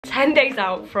10 days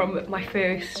out from my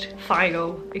first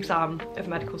final exam of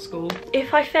medical school.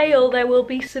 If I fail, there will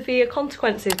be severe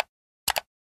consequences.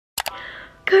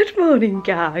 Good morning,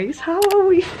 guys. How are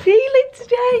we feeling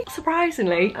today?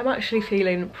 Surprisingly, I'm actually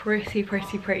feeling pretty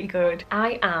good.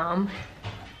 I am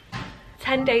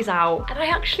 10 days out and I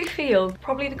actually feel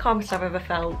probably the calmest I've ever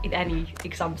felt in any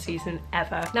exam season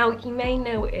ever. Now, you may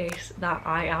notice that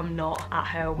I am not at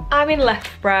home. I'm in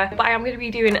Loughborough, but I am going to be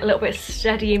doing a little bit of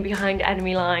studying behind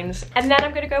enemy lines, and then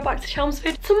I'm going to go back to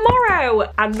Chelmsford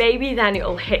tomorrow, and maybe then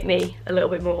it'll hit me a little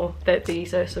bit more that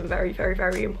these are some very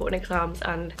important exams,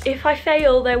 and if I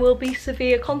fail there will be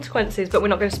severe consequences, but we're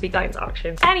not going to speak that into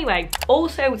action. Anyway,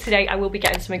 also today I will be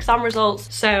getting some exam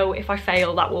results, so if I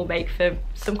fail that will make for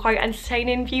some quite entertaining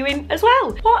viewing as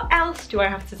well. What else do I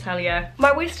have to tell you?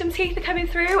 My wisdom teeth are coming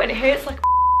through and it hurts like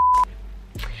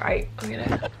right,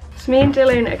 so me and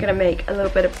Dylan are gonna make a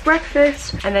little bit of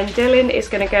breakfast, and then Dylan is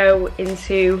gonna go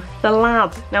into the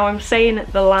lab. Now I'm saying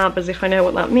the lab as if I know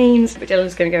what that means, but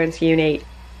Dylan's gonna go into uni.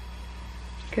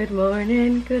 Good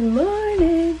morning, good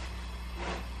morning.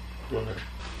 Good morning.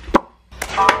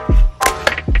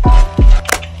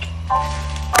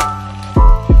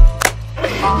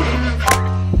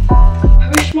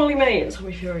 Molly May and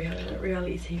Tommy Fury had a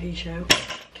reality TV show,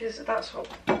 because that's what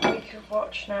we could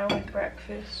watch now with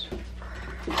breakfast.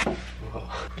 What?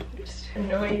 I'm just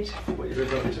annoyed. What are you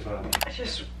annoyed about? I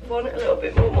just want a little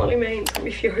bit more Molly May and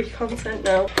Tommy Fury content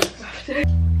now.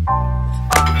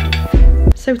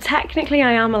 So technically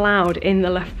I am allowed in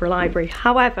the Loughborough Library.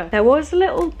 However, there was a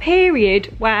little period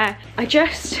where I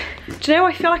just, do you know,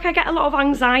 I feel like I get a lot of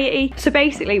anxiety. So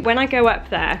basically when I go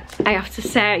up there, I have to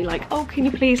say like, oh, can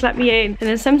you please let me in? And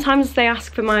then sometimes they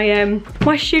ask for my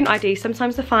my student ID.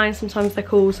 Sometimes they're fine, sometimes they're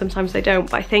cool, sometimes they don't.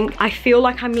 But I feel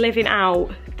like I'm living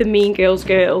out the Mean Girls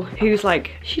girl who's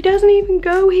like, she doesn't even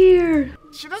go here.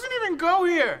 She doesn't even go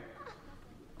here.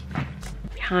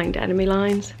 Behind enemy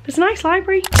lines. There's a nice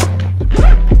library.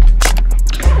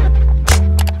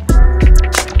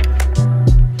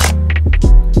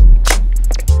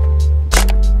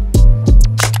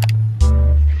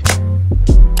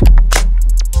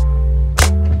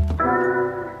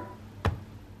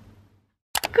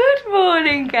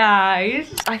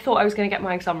 Guys, I thought I was going to get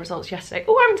my exam results yesterday.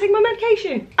 Oh, I haven't taken my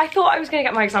medication. I thought I was going to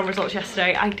get my exam results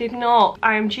yesterday. I did not.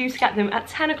 I am due to get them at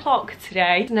 10 o'clock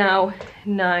today. It's now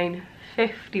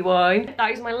 9:51.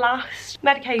 That is my last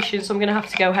medication, so I'm going to have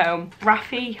to go home.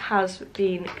 Rafi has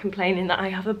been complaining that I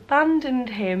have abandoned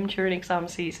him during exam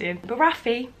season. But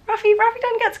Rafi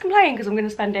doesn't get to complain because I'm going to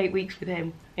spend 8 weeks with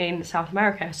him in South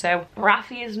America. So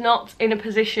Rafi is not in a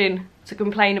position to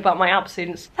complain about my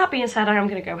absence. That being said, I am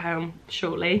going to go home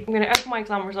shortly. I'm going to open my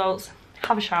exam results,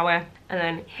 have a shower, and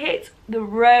then hit the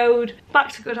road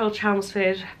back to good old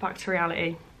Chelmsford, back to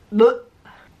reality. But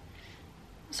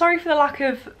sorry for the lack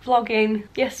of vlogging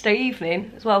yesterday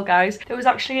evening as well, guys. There was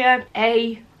actually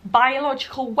a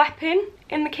biological weapon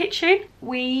in the kitchen.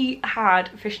 We had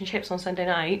fish and chips on Sunday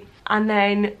night, and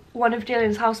then one of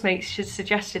Dylan's housemates just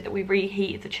suggested that we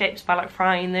reheat the chips by like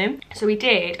frying them. So we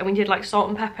did, and we did like salt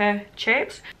and pepper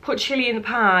chips. Put chilli in the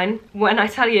pan. When I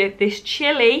tell you this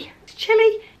chilli,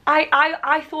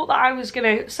 I thought that I was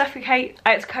gonna suffocate.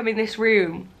 I had to come in this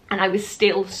room and I was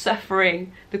still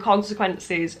suffering the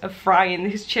consequences of frying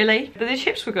this chilli. But the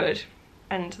chips were good,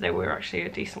 and they were actually a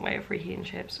decent way of reheating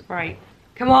chips. Right,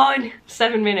 come on,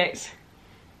 7 minutes.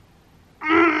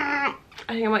 I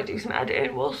think I might do some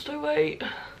editing whilst I wait.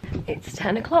 It's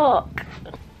 10 o'clock.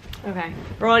 Okay,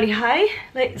 righty, hey,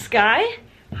 let's go.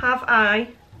 Have I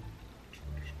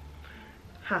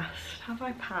passed? Have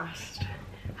I passed?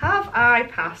 Have I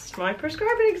passed my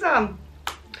prescribing exam?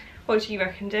 What do you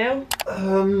reckon, Dale?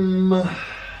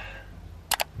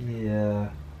 Yeah.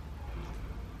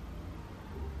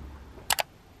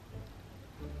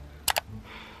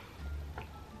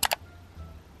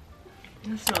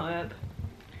 That's not up.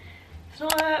 It's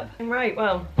not up. Right,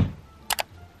 well,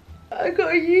 I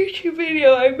got a YouTube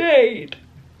video I made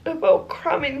about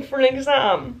cramming for an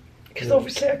exam, because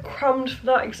obviously I crammed for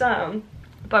that exam,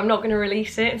 but I'm not going to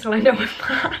release it until I know I've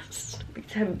passed. It'd be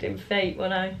tempting fate,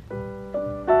 won't I?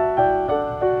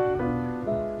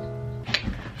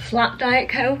 Flat Diet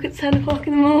Coke at 10 o'clock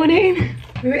in the morning.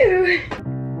 Woo!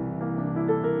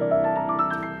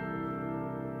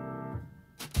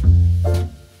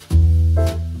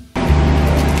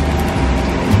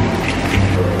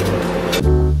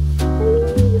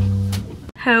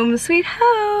 Home sweet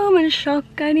home, and shock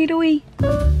I need a wee.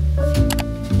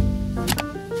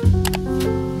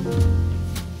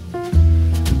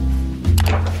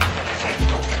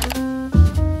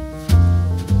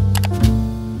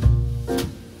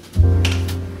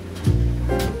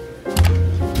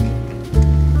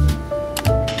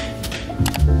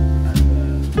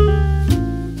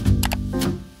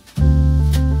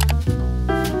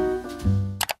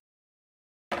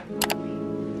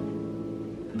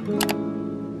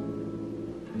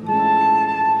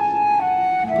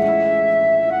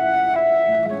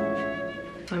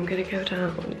 gonna go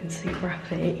down and see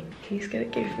Rafi. He's gonna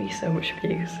give me so much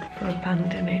abuse for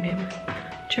abandoning him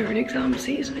during exam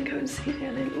season and go and see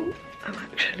the little. I'm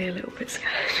actually a little bit scared.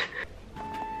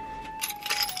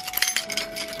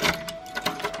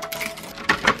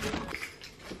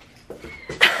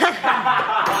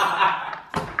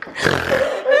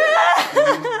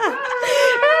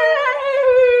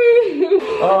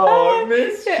 Oh, I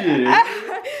missed you.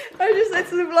 I just said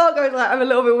to the vlog, I was like, I'm a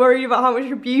little bit worried about how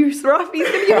much abuse Rafi's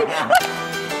gonna give me.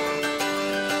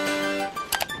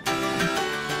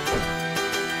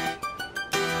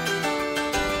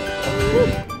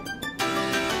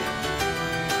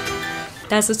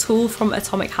 There's a tool from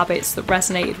Atomic Habits that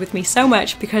resonated with me so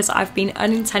much because I've been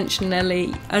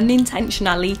unintentionally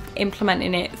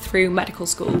implementing it through medical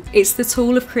school. It's the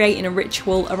tool of creating a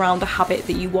ritual around a habit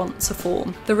that you want to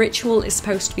form. The ritual is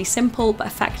supposed to be simple but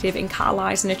effective in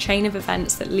catalysing a chain of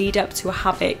events that lead up to a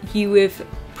habit you have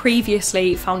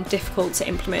previously found difficult to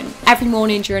implement. Every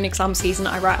morning during exam season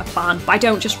I write a plan, but I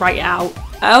don't just write it out.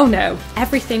 Oh no,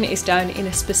 everything is done in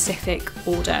a specific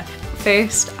order.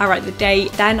 First, I write the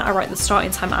date, then I write the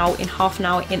starting time out in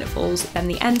half-an-hour intervals, then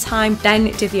the end time, then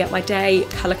divvy up my day,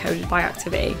 colour-coded by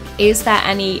activity. Is there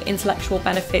any intellectual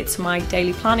benefit to my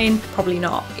daily planning? Probably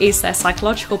not. Is there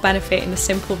psychological benefit in the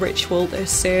simple ritual that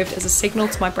has served as a signal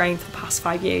to my brain for the past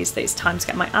 5 years that it's time to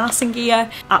get my ass in gear?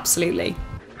 Absolutely.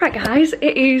 Right guys,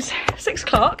 it is 6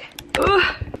 o'clock.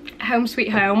 Home sweet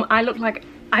home. I look like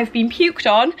I've been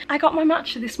puked on. I got my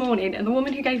matcha this morning and the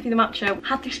woman who gave me the matcha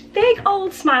had this big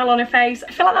old smile on her face.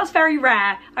 I feel like that's very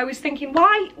rare. I was thinking,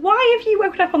 why have you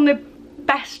woken up on the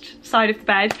best side of the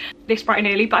bed this bright and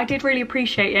early? But I did really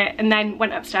appreciate it, and then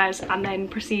went upstairs and then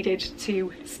proceeded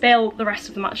to spill the rest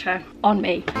of the matcha on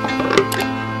me.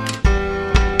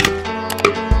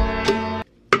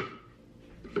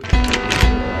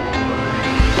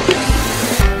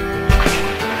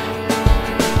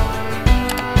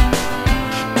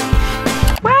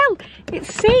 It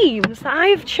seems that I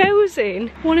have chosen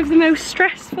one of the most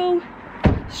stressful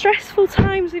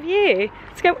times of year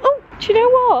to go, oh, do you know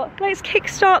what? Let's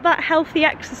kickstart that healthy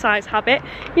exercise habit.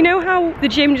 You know how the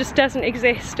gym just doesn't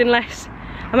exist unless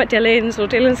I'm at Dylan's or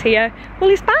Dylan's here? Well,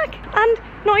 it's back, and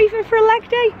not even for a leg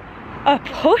day. A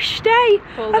push day.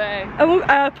 Pull day.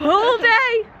 A pull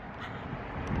day.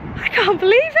 I can't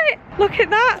believe it. Look at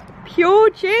that. Pure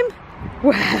gym.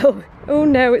 Well. Oh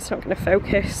no, it's not going to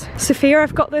focus. Sophia,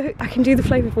 I can do the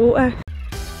flavoured water.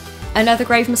 Another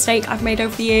grave mistake I've made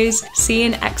over the years,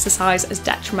 seeing exercise as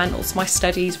detrimental to my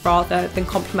studies rather than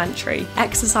complementary.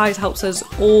 Exercise helps us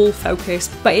all focus,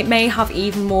 but it may have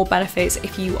even more benefits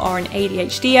if you are an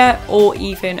ADHDer or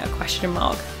even a question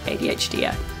mark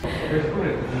ADHDer.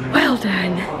 Well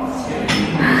done.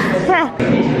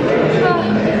 Oh,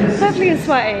 lovely and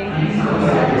sweaty.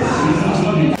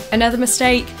 Another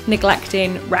mistake,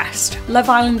 neglecting rest. Love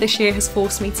Island this year has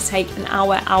forced me to take an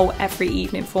hour out every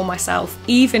evening for myself,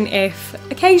 even if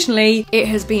occasionally it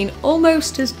has been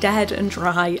almost as dead and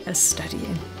dry as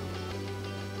studying.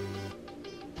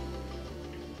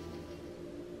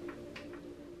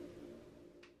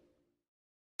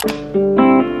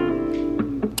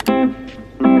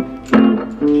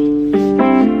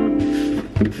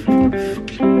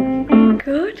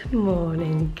 Good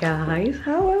morning guys,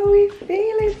 how are we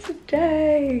feeling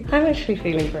today? I'm actually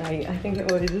feeling great. I think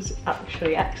it was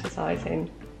actually exercising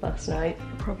last night.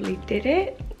 Probably did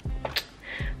it.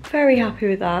 Very happy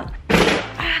with that.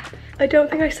 I don't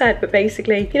think I said, but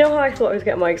basically, you know how I thought I was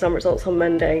getting my exam results on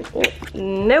Monday?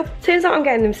 Nope. Turns out I'm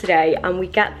getting them today, and we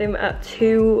get them at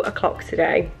 2 o'clock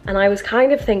today. And I was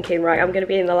kind of thinking, right, I'm gonna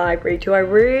be in the library. Do I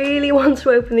really want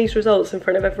to open these results in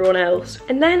front of everyone else?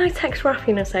 And then I text Rafi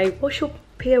and I say, what's your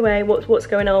POA? What's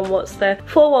going on? What's the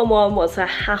 411? What's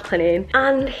happening?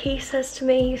 And he says to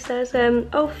me, he says,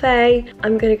 oh Faye,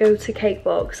 I'm gonna go to Cake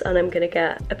Box and I'm gonna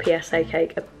get a PSA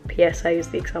cake. A PSA is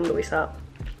the exam that we sat.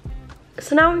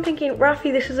 So now I'm thinking,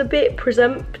 Rafi, this is a bit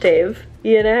presumptive,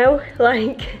 you know?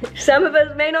 Like, some of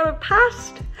us may not have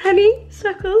passed,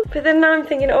 honeysuckle. But then now I'm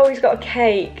thinking, oh, he's got a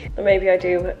cake. And maybe I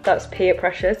do, that's peer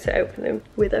pressure to open them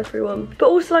with everyone. But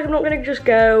also, like, I'm not gonna just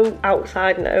go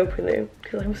outside and open them,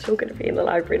 because I'm still gonna be in the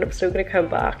library and I'm still gonna come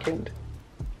back and...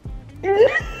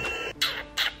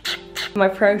 My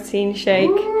protein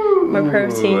shake, my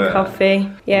protein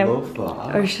coffee. Yeah, Love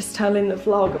that. I was just telling the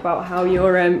vlog about how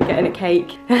you're getting a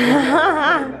cake.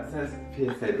 That says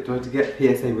PSA, but do I have to get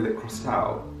PSA with it crossed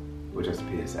out? Or just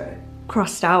PSA?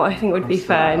 Crossed out, I think would be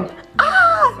fun.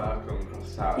 Circle and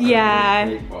crossed out. Yeah.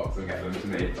 Cake box and get them to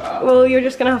make that. Well, you're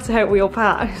just gonna have to hope we all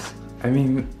pass. I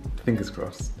mean, fingers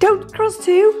crossed. Don't cross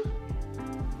two.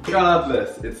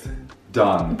 Regardless, it's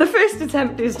done. The first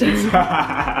attempt is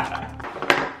done.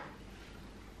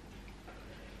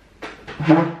 Am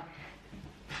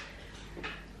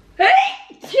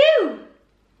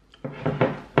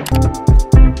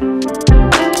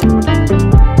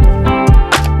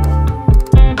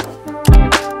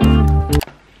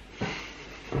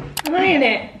I in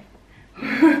it?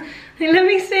 Let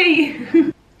me see.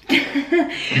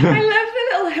 I love the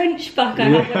little hunchback I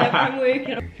have whenever I'm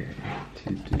working. Okay,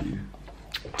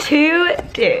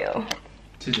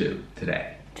 To do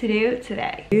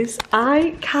today.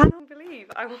 I cannot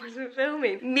believe I wasn't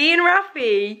filming. Me and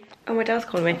Rafi. Oh, my dad's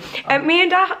calling me. Me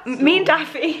and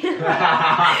Daffy. Me and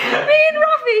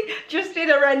Rafi just did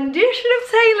a rendition of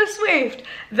Taylor Swift.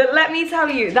 That, let me tell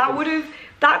you,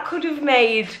 that could have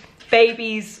made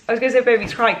babies. I was gonna say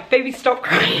babies cry. Babies stop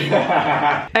crying.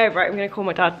 Oh right, I'm gonna call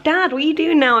my dad. Dad, what are you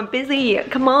doing now? I'm busy.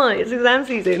 Come on, it's exam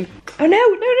season. Oh no,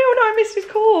 I missed his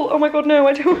call. Oh my god, no,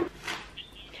 I don't.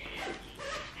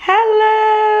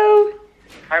 Hello.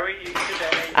 How are you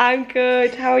today? I'm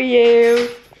good. How are you?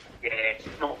 Yeah, it's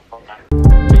not fun.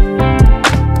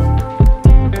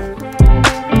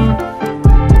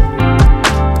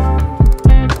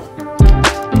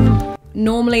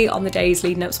 Normally on the days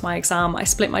leading up to my exam, I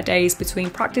split my days between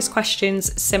practice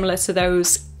questions similar to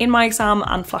those in my exam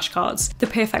and flashcards. The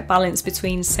perfect balance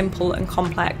between simple and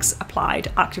complex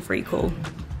applied active recall.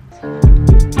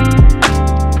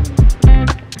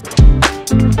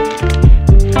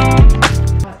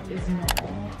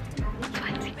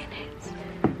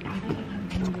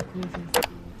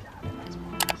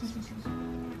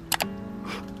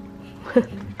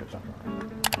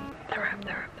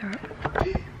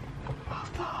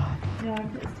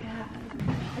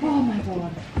 Oh my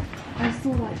god. I saw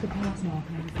like the pass mark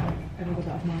and I was like, I got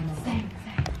that off my mark. Same.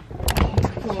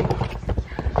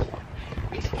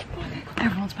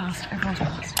 Everyone's passed.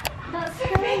 That's so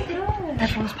good.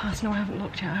 Everyone's passed. No, I haven't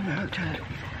looked yet.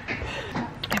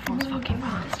 Everyone's fucking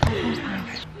passed.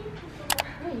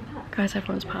 Guys,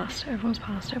 everyone's passed. Did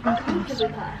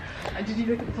you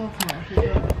look at the pass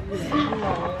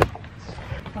mark?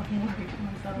 Fucking worried for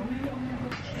myself.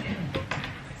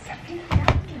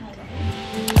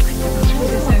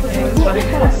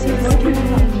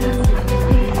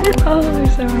 Oh, they're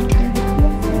so okay.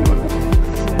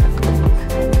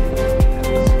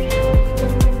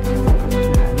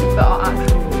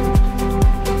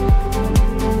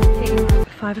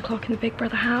 5 o'clock in the Big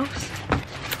Brother house.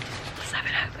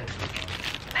 7 open.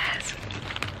 Pears.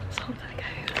 Salt vinegar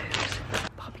hula hoops.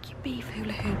 Barbecue beef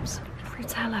hula hoops.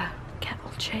 Frutella.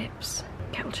 Kettle chips,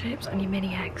 and your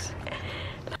mini eggs.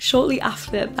 Shortly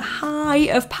after the high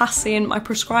of passing my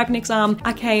prescribing exam,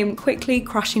 I came quickly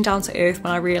crashing down to earth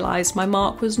when I realised my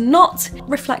mark was not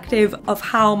reflective of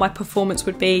how my performance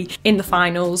would be in the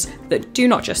finals that do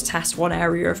not just test one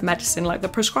area of medicine like the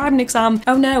prescribing exam.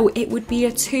 Oh no, it would be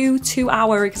a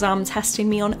two-hour exam testing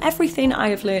me on everything I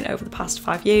have learned over the past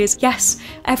 5 years. Yes,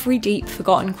 every deep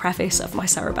forgotten crevice of my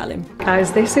cerebellum.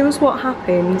 Guys, this is what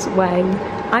happens when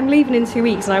I'm leaving in 2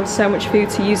 weeks and I have so much food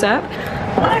to use up.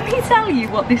 Let me tell you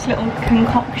what this little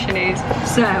concoction is.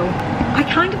 So, I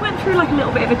kind of went through like a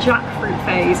little bit of a jackfruit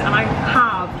phase and I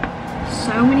have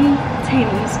so many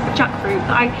tins of jackfruit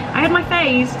that I had my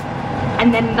phase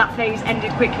and then that phase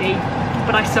ended quickly,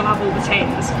 but I still have all the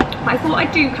tins. But I thought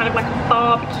I'd do kind of like a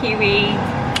barbecue-y,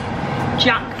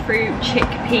 jackfruit,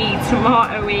 chickpea,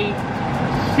 tomato-y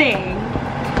thing.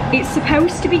 It's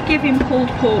supposed to be giving pulled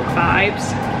pork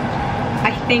vibes.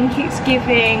 I think it's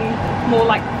giving more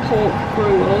like pork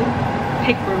gruel,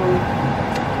 pig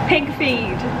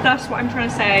feed, that's what I'm trying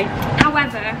to say.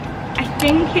 However, I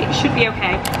think it should be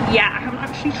okay. Yeah, I haven't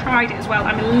actually tried it as well.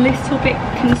 I'm a little bit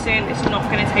concerned it's not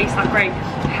going to taste that great.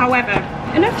 However,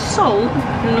 enough salt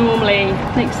normally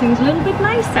makes things a little bit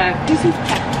nicer. This is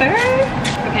pepper.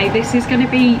 Okay, this is going to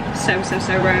be so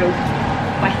rogue.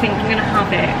 I think I'm going to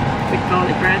have it with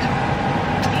garlic bread.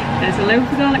 There's a loaf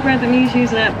of garlic bread that needs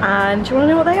using up. And do you want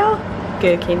to know what they are?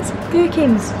 Gherkins.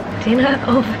 Gherkins. Dinner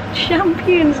of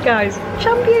champions, guys.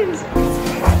 Champions.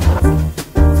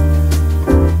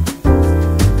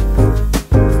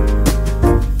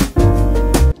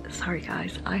 Sorry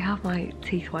guys, I have my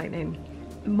teeth whitening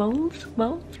molds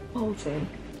in.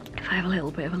 If I have a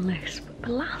little bit of a lisp.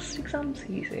 The last exam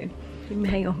season, you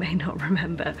may or may not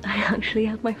remember, I actually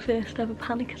had my first ever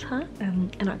panic attack.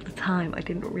 And at the time, I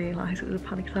didn't realise it was a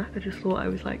panic attack. I just thought I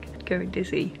was like going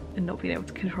dizzy and not being able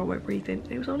to control my breathing.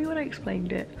 It was only when I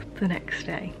explained it the next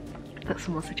day that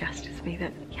someone suggested to me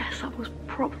that, yes, that was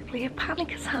probably a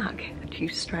panic attack due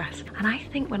to stress. And I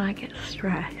think when I get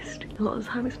stressed, a lot of the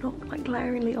time it's not like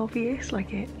glaringly obvious,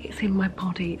 like it's in my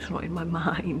body, it's not in my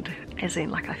mind. As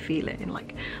in, like, I feel it in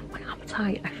like my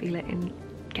appetite, I feel it in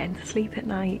getting to sleep at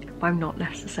night, but I'm not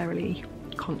necessarily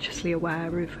consciously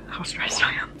aware of how stressed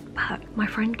I am. But my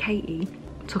friend Katie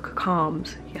took a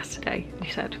calms yesterday and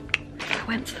she said, I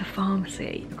went to the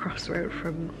pharmacy across the road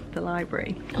from the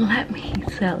library. Let me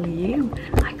tell you,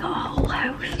 I got a whole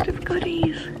host of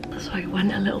goodies. So I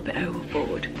went a little bit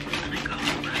overboard and I got a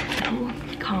little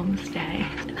calms day.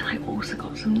 And then I also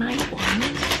got some night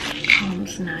ones.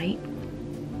 Calms night.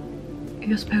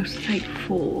 You're supposed to take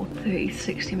 30 to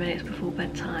 60 minutes before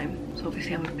bedtime. So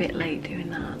obviously I'm a bit late doing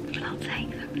that. But I'll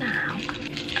take them now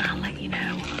and I'll let you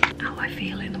know how I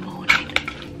feel in the morning.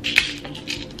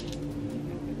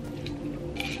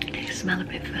 They smell a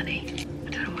bit funny. I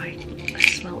don't know why I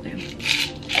smelled him.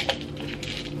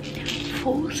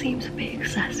 4 seems a bit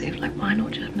excessive. Like, why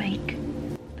not just make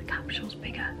the capsules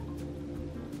bigger?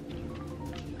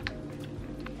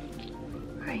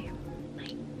 Right.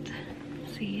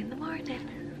 See you in the morning.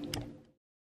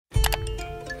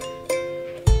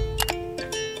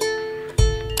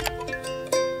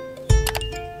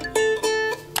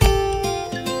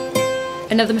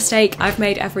 Another mistake I've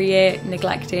made every year,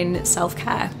 neglecting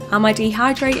self-care. Am I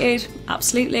dehydrated?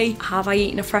 Absolutely. Have I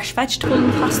eaten a fresh vegetable in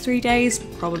the past 3 days?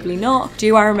 Probably not.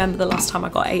 Do I remember the last time I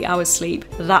got 8 hours sleep?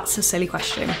 That's a silly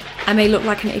question. I may look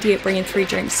like an idiot bringing 3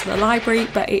 drinks to the library,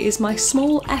 but it is my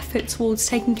small effort towards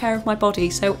taking care of my body,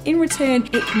 so in return,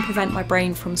 it can prevent my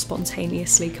brain from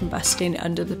spontaneously combusting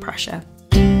under the pressure.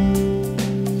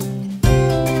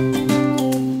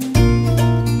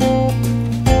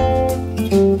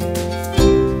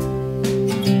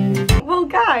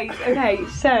 Okay,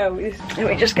 so let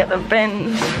me just get the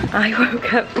bins. I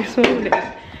woke up this morning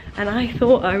and I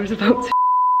thought I was about to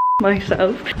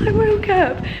myself. I woke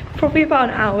up probably about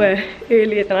an hour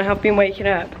earlier than I have been waking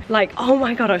up. Like, oh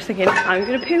my god, I was thinking, I'm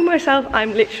gonna poo myself.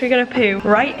 I'm literally gonna poo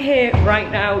right here,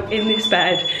 right now, in this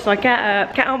bed. So I get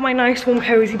up, get out of my nice warm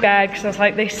cozy bed, because I was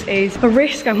like, this is a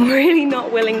risk I'm really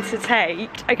not willing to take.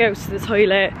 I go to the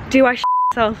toilet. Do I shit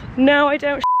myself? No, I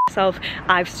don't.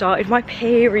 I've started my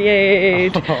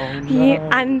period. Oh, no. Yeah,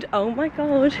 and oh my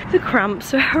god, the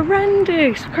cramps are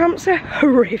horrendous. Cramps are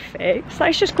horrific. So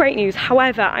that's just great news.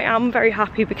 However, I am very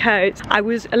happy because I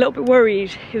was a little bit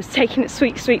worried it was taking its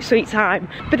sweet time.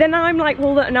 But then I'm like,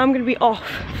 well, now I'm going to be off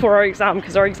for our exam,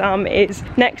 because our exam is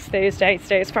next Thursday.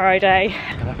 Today is Friday.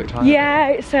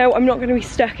 Yeah, so I'm not going to be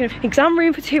stuck in an exam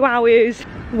room for 2 hours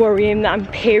worrying that I'm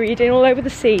perioding all over the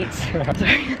seats.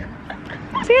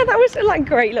 So yeah, that was a like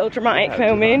great little dramatic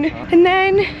moment. And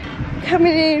then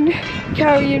coming in,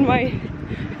 carrying my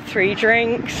 3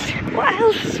 drinks. What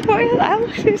else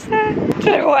is there? I don't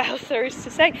know what else there is to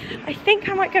say. I think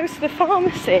I might go to the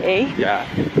pharmacy. Yeah.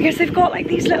 Because they've got like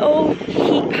these little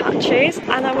heat patches,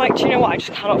 and I'm like, do you know what? I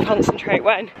just cannot concentrate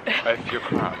when. If you're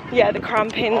cramped. Yeah, the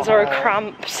crampins or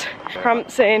cramps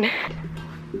in.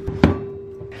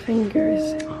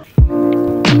 Fingers.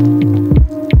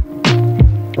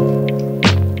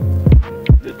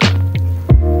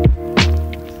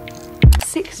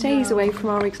 6 days away from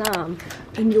our exam,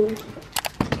 and you're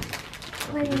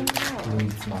playing now.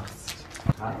 Needs must.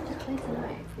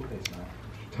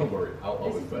 Don't worry, I'll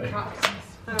always play.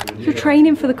 You're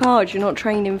training for the cards, you're not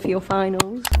training for your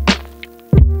finals. Look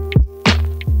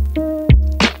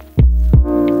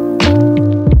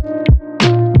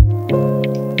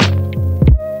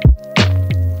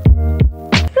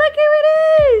who it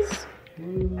is!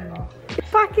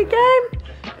 Back again.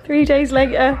 3 days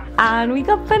later, and we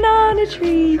got banana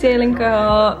trees. Dylan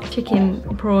got chicken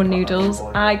prawn noodles.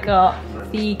 I got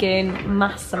vegan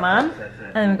masa man,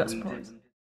 and then we got some prawns.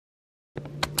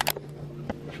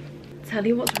 Tell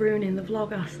you what's ruining the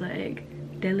vlog aesthetic.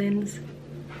 Dylan's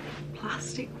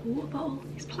plastic water bottle.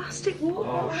 His plastic water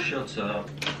bottle. Oh, shut up.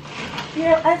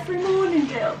 Yeah, every morning,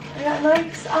 Dylan. That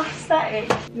nice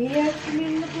aesthetic. Me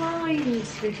opening the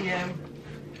blinds video.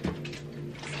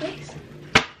 What's this?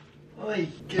 Oi,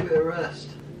 give it a rest.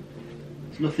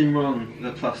 There's nothing wrong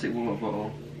with a plastic water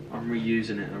bottle. I'm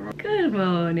reusing it, alright? Good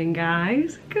morning,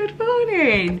 guys. Good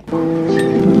morning.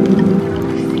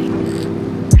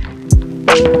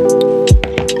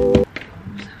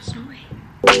 So snotty.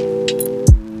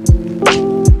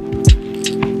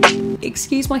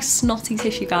 Excuse my snotty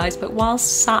tissue, guys, but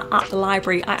whilst sat at the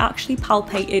library, I actually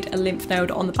palpated a lymph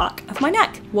node on the back of my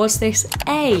neck. Was this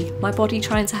A, my body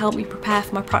trying to help me prepare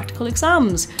for my practical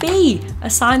exams? B, a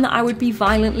sign that I would be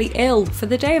violently ill for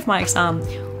the day of my exam?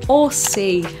 Or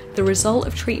C, the result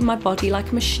of treating my body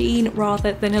like a machine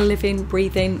rather than a living,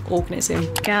 breathing organism?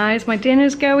 Guys, my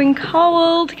dinner's going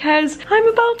cold because I'm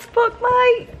about to book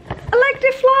my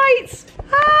elective flights.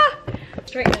 Ah!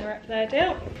 Straight up there,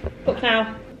 Dil. Book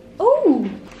now. Oh!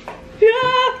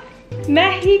 Yeah!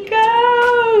 Mexico!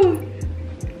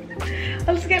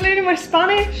 I'll just get learning my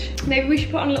Spanish. Maybe we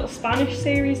should put on a little Spanish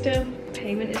series, Dill.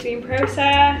 Payment is being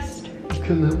processed.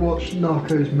 Can I watch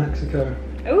Narcos Mexico?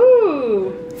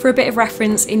 Ooh. For a bit of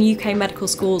reference, in UK medical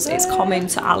schools, it's common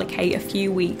to allocate a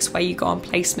few weeks where you go on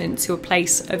placement to a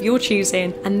place of your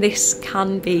choosing, and this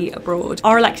can be abroad.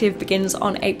 Our elective begins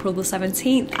on April the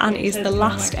 17th and is the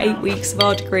last 8 weeks of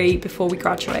our degree before we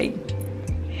graduate.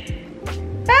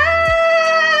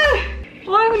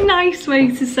 What a nice way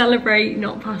to celebrate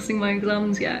not passing my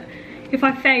exams yet. If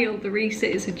I failed, the resit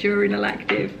is a during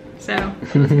elective, so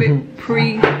it's a bit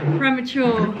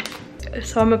premature.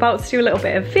 So I'm about to do a little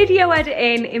bit of video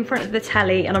editing in front of the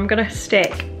telly, and I'm gonna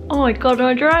stick, oh my god,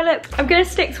 my dry lip. I'm gonna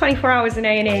stick 24 hours in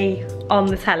A&E on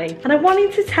the telly. And I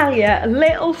wanted to tell you a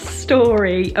little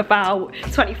story about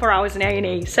 24 hours in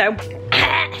A&E. So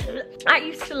I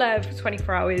used to love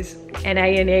 24 hours in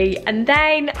A&E, and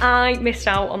then I missed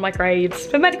out on my grades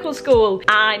for medical school.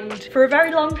 And for a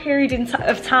very long period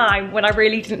of time, when I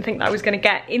really didn't think that I was gonna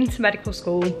get into medical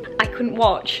school, I couldn't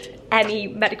watch any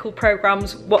medical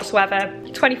programs whatsoever.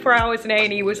 24 hours in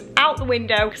A&E was out the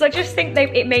window, because I just think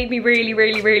it made me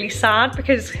really sad,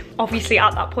 because obviously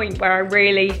at that point where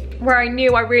I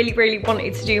knew I really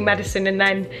wanted to do medicine, and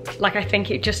then like I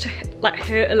think it just like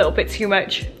hurt a little bit too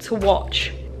much to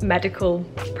watch medical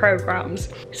programs.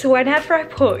 So whenever I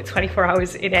put 24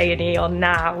 hours in A&E on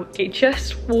now, it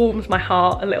just warms my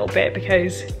heart a little bit,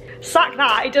 because sack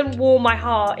that, it doesn't warm my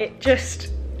heart, it does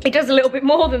a little bit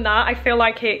more than that. I feel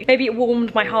like maybe it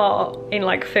warmed my heart in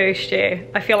like first year.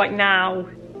 I feel like now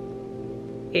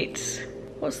it's,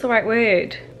 what's the right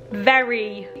word?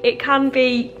 It can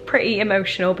be pretty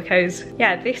emotional, because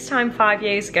yeah, this time 5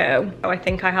 years ago, I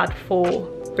think I had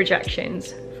 4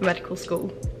 rejections for medical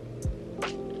school.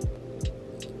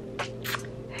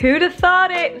 Who'd have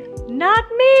thought it? Not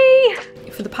me!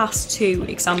 For the past 2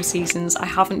 exam seasons, I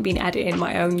haven't been editing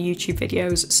my own YouTube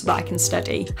videos so that I can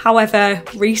study. However,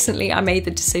 recently I made the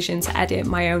decision to edit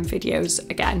my own videos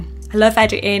again. I love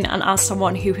editing, and as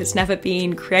someone who has never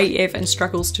been creative and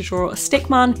struggles to draw a stick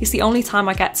man, it's the only time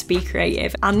I get to be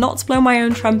creative. And not to blow my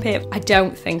own trumpet, I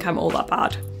don't think I'm all that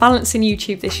bad. Balancing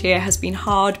YouTube this year has been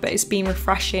hard, but it's been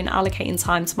refreshing allocating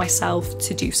time to myself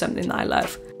to do something that I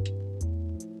love.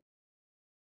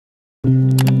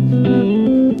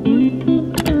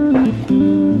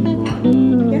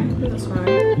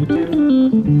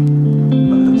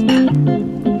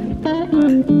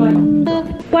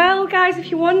 Well guys, if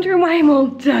you're wondering why I'm all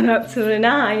done up to the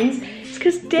nines, it's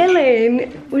because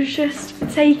Dylan was just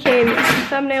taking some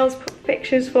thumbnails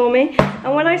pictures for me.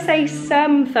 And when I say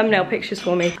some thumbnail pictures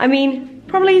for me, I mean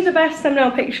probably the best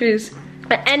thumbnail pictures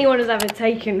that anyone has ever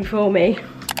taken for me.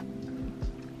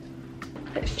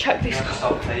 Let's chuck this.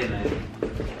 Stop paying me.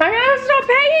 I'm gonna stop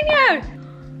paying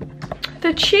you!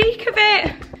 The cheek of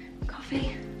it.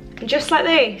 Coffee. And just like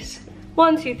this.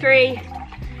 1, 2, 3.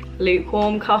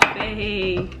 Lukewarm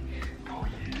coffee. Oh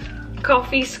yeah.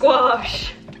 Coffee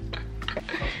squash.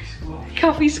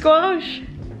 Coffee squash. Do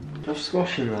you have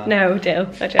squash in that? No, Dill,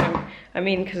 I don't. I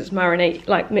mean, because it's marinate,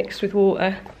 like mixed with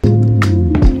water.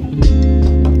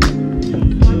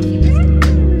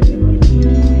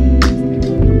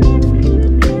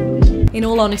 In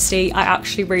all honesty, I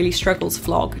actually really struggle to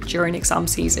vlog during exam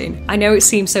season. I know it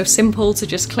seems so simple to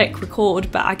just click record,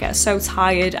 but I get so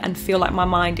tired and feel like my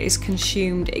mind is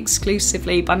consumed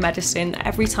exclusively by medicine.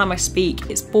 Every time I speak,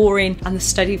 it's boring, and the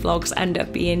study vlogs end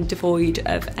up being devoid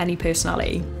of any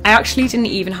personality. I actually didn't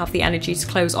even have the energy to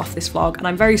close off this vlog, and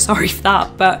I'm very sorry for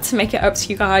that, but to make it up to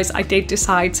you guys, I did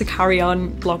decide to carry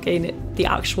on vlogging the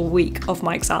actual week of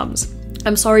my exams.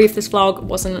 I'm sorry if this vlog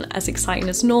wasn't as exciting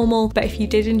as normal, but if you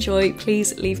did enjoy,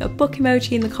 please leave a book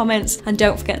emoji in the comments, and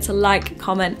don't forget to like,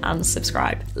 comment and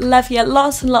subscribe. Love you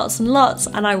lots and lots and lots,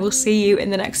 and I will see you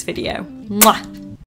in the next video. Mwah!